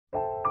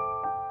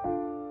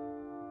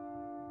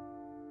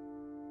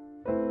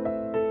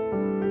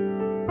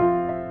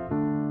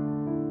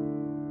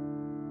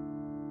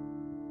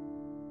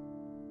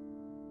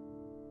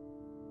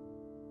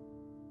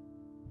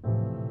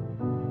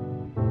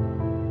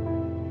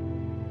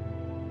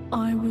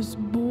I was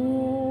born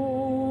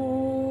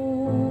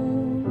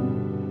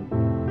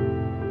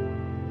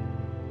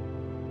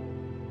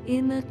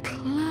in a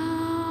cloud.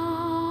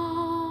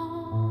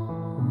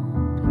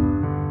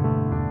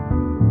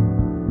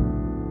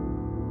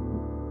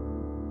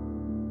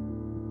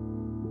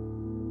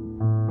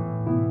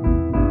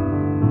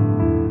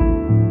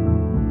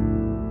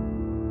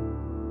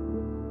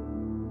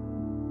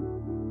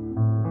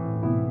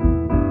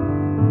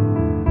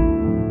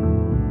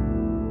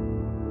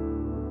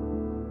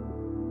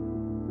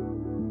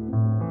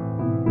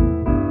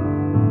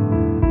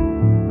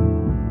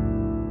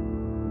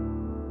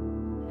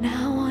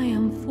 Now I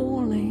am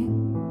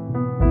falling.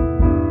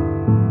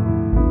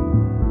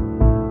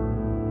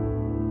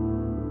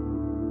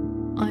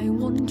 I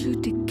want you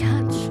to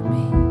catch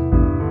me.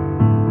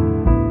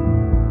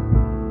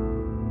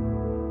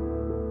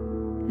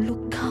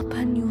 Look up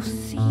and you'll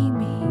see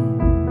me.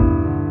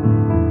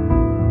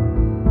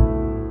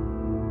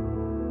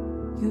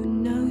 You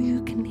know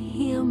you can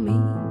hear me.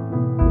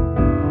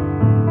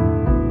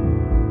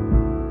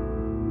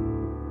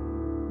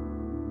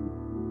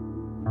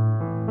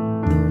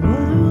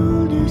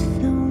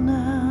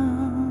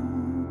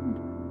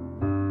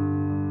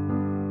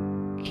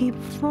 Keep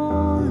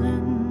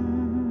falling,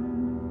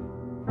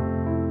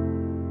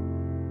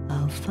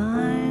 I'll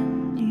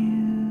find you.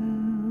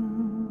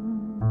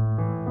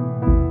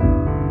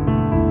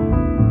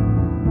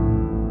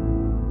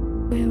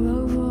 We're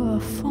over a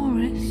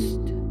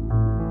forest.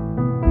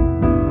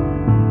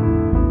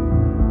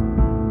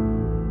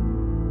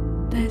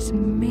 There's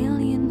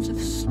millions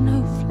of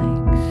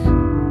snowflakes.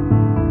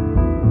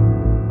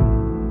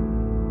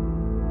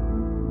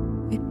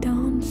 We're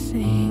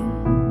dancing.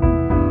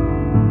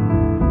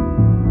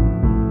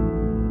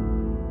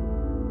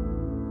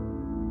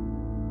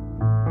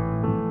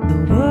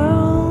 The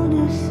world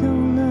is so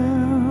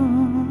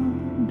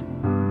loud.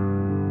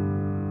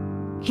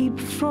 Keep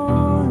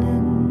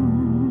falling,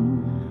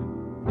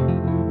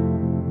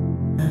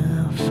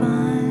 I'll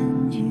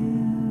find you.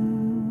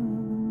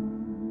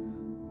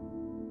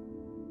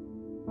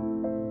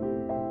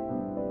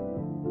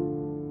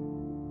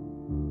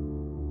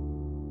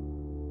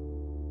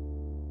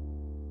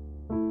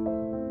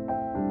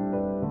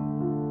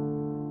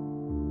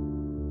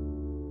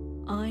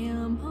 I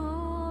am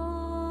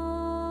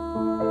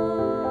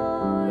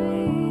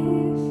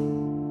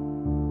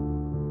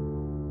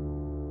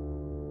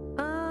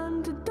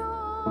and dust.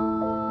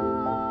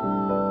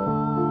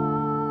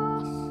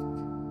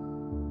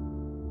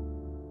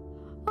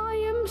 I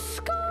am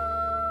sky.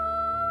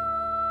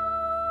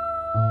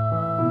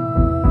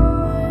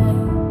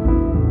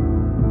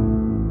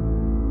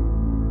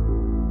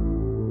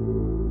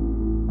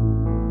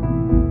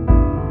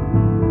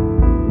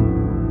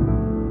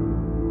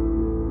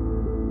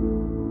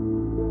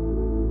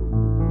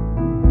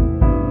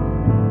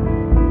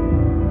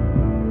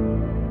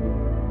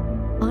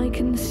 I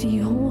can see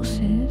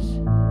horses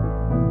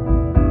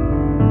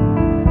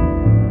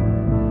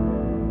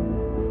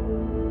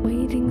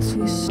wading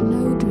through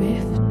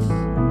snowdrifts.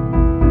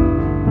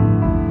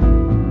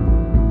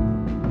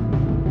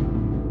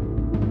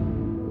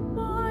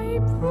 My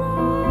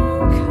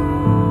broken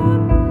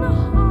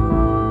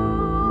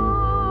heart,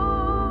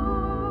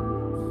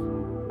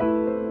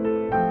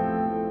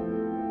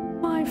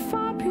 my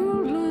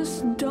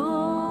fabulous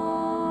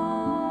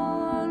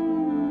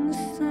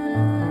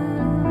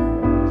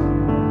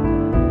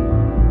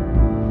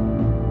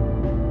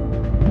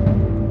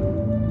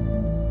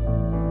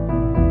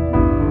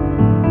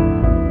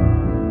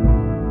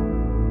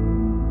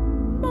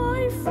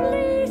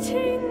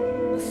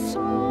fleeting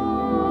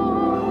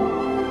song,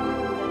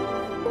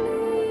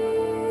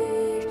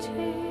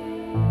 fleeting.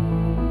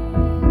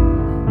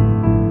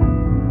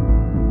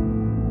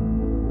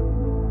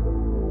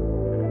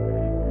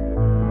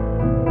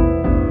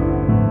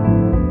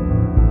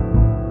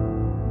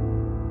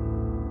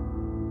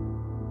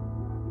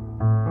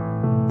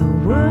 The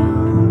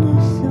world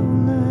is so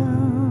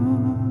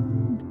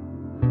loud.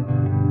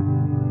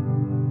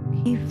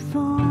 Keep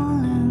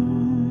falling,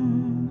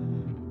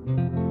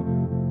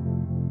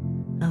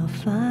 I'll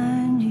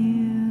find you.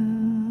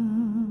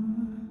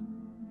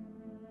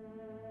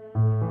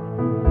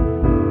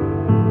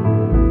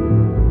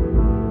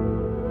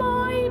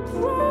 My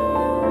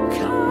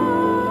broken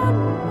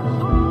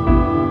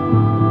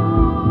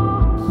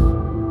heart,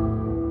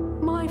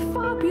 my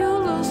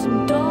fabulous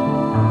dance,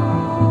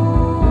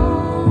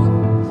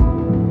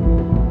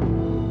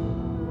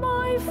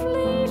 my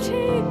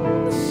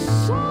fleeting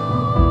song,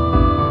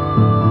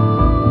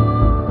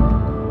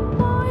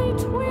 my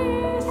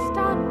twist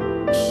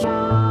and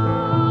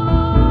shout.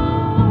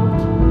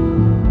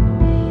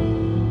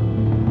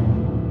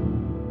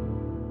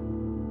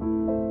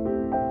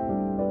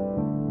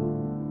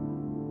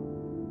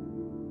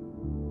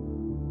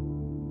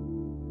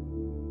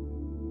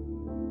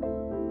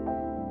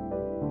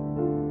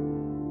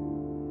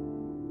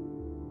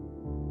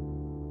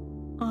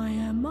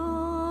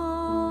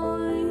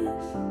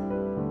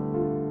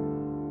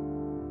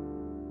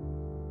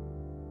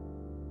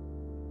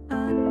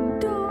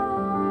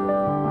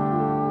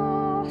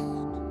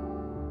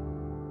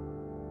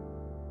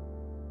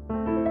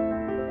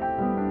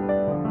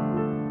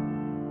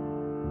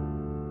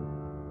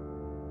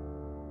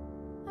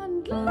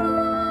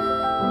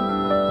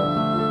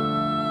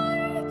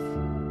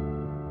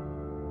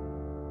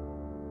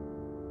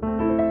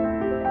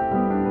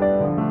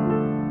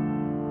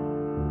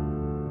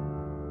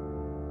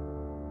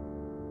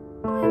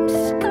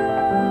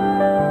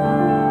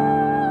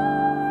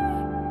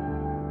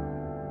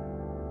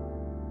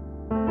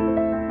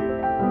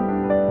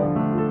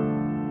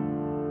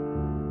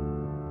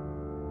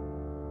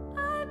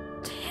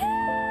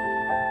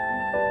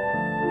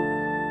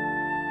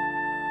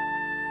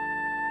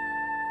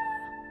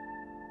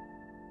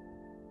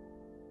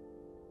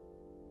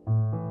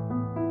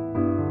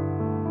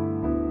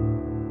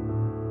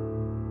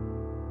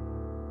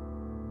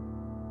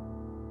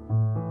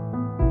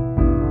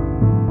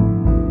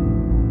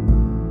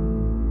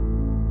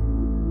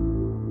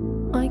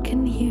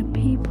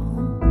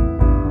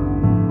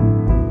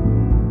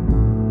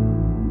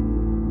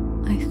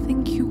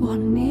 You are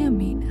near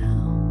me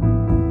now.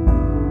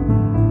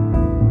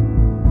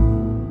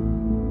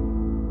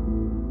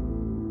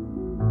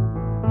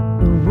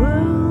 The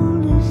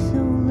world is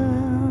so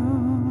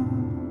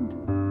loud,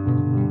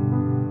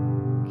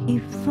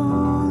 keep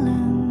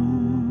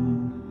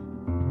falling,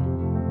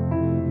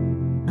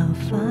 I'll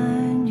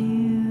find you.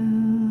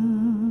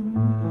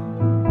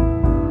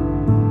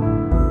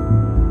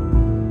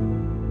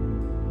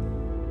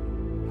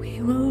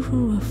 We're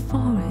over a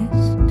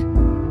forest.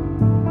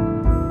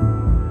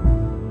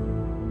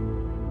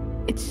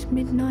 It's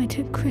midnight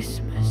at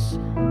Christmas.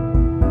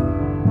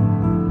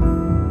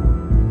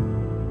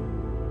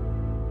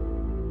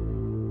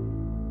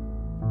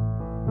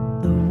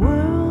 The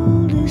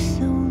world is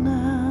so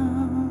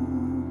loud,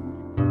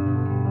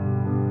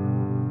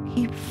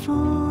 keep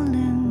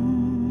falling,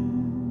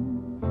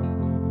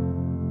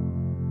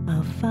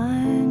 I'll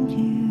find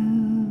you.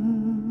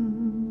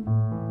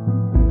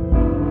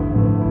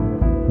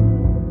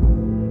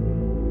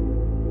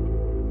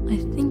 I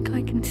think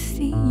I can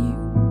see you.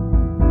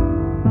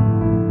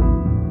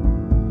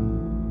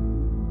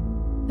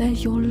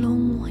 There's your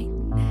long white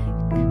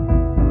neck.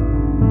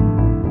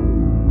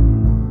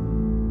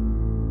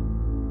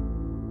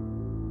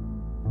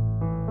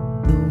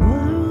 The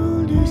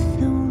world is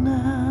so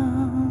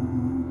loud,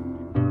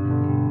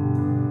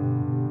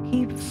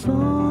 keep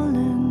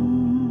falling,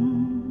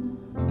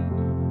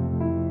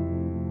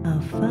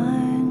 I'll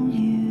find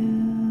you.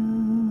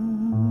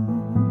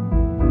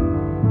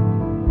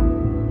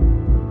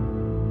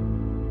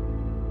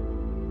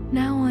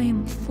 Now I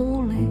am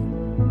falling.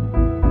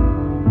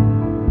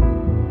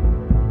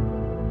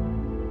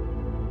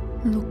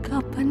 Look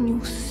up and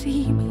you'll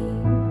see me.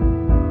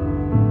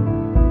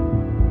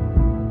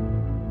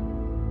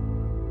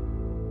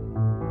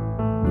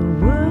 The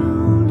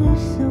world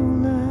is so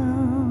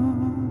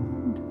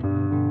loud,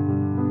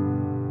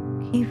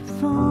 keep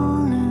falling.